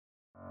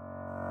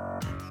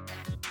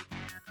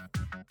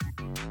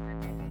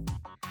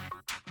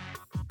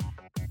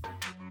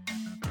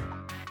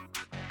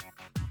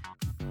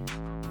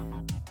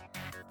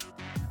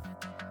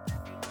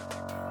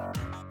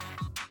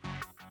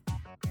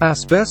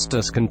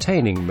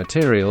Asbestos-containing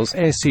materials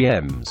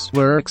 (ACMs)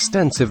 were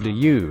extensively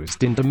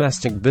used in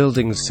domestic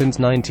buildings since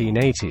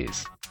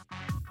 1980s.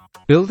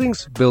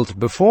 Buildings built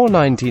before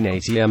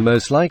 1980 are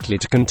most likely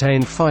to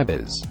contain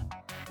fibres.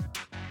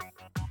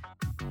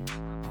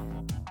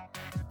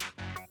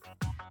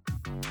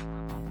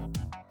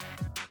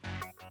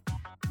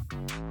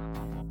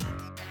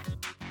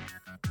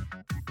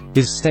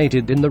 Is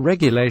stated in the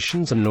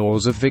regulations and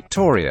laws of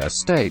Victoria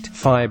State.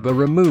 Fibre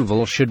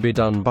removal should be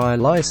done by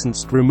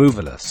licensed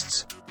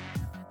removalists.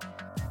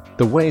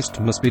 The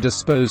waste must be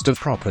disposed of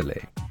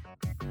properly.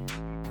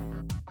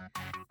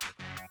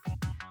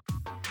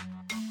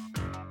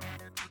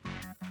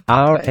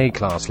 Our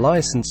A-class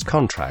licensed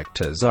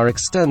contractors are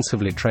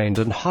extensively trained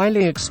and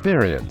highly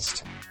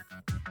experienced.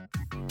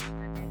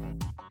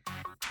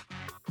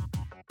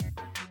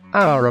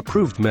 Our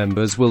approved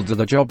members will do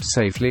the job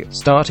safely,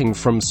 starting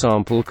from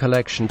sample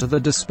collection to the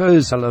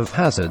disposal of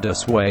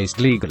hazardous waste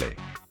legally.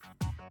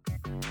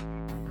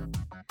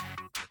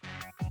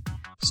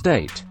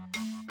 State.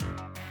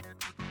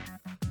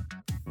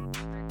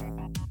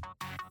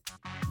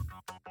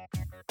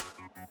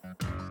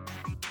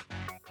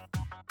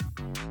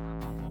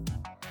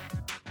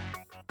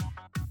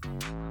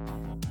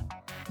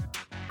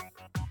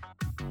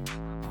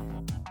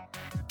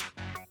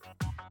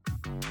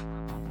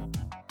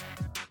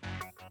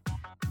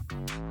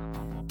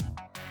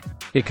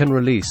 It can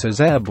release as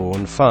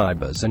airborne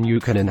fibres and you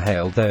can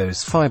inhale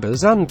those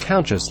fibres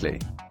unconsciously.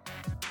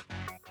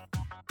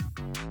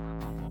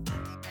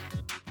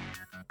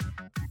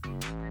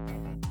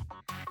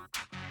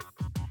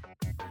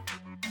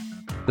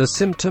 The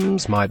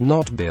symptoms might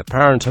not be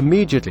apparent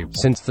immediately,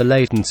 since the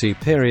latency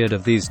period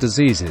of these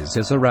diseases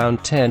is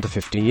around 10 to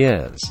 50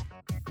 years.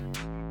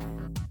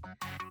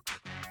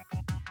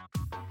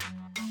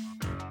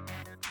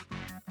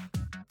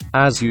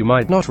 As you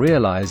might not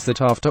realize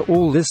that after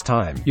all this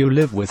time, you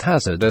live with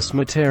hazardous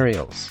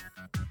materials.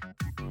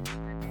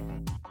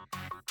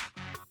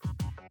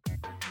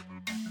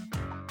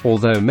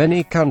 Although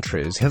many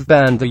countries have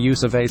banned the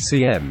use of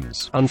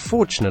ACMs,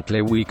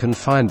 unfortunately we can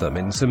find them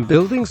in some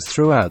buildings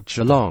throughout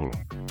Geelong.